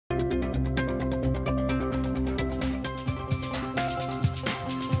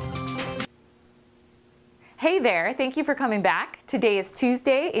Hey there, thank you for coming back. Today is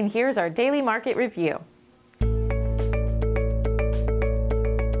Tuesday and here's our daily market review.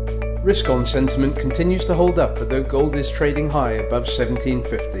 Risk-on sentiment continues to hold up, although gold is trading high above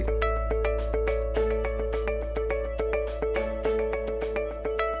 1750.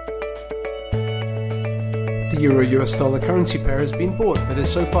 The Euro-US dollar currency pair has been bought, but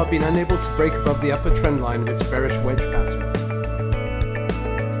has so far been unable to break above the upper trend line of its bearish wedge pattern.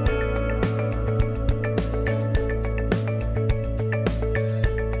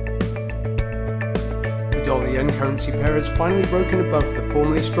 The dollar-yen currency pair has finally broken above the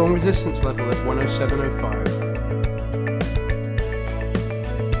formerly strong resistance level at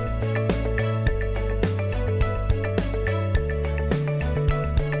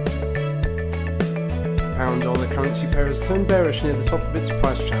Pound-dollar currency pair has turned bearish near the top of its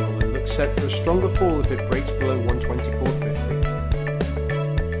price channel and looks set for a stronger fall if it breaks below 124.50.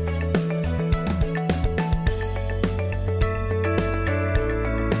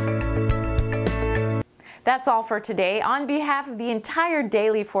 That's all for today. On behalf of the entire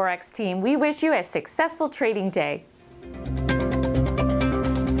Daily Forex team, we wish you a successful trading day.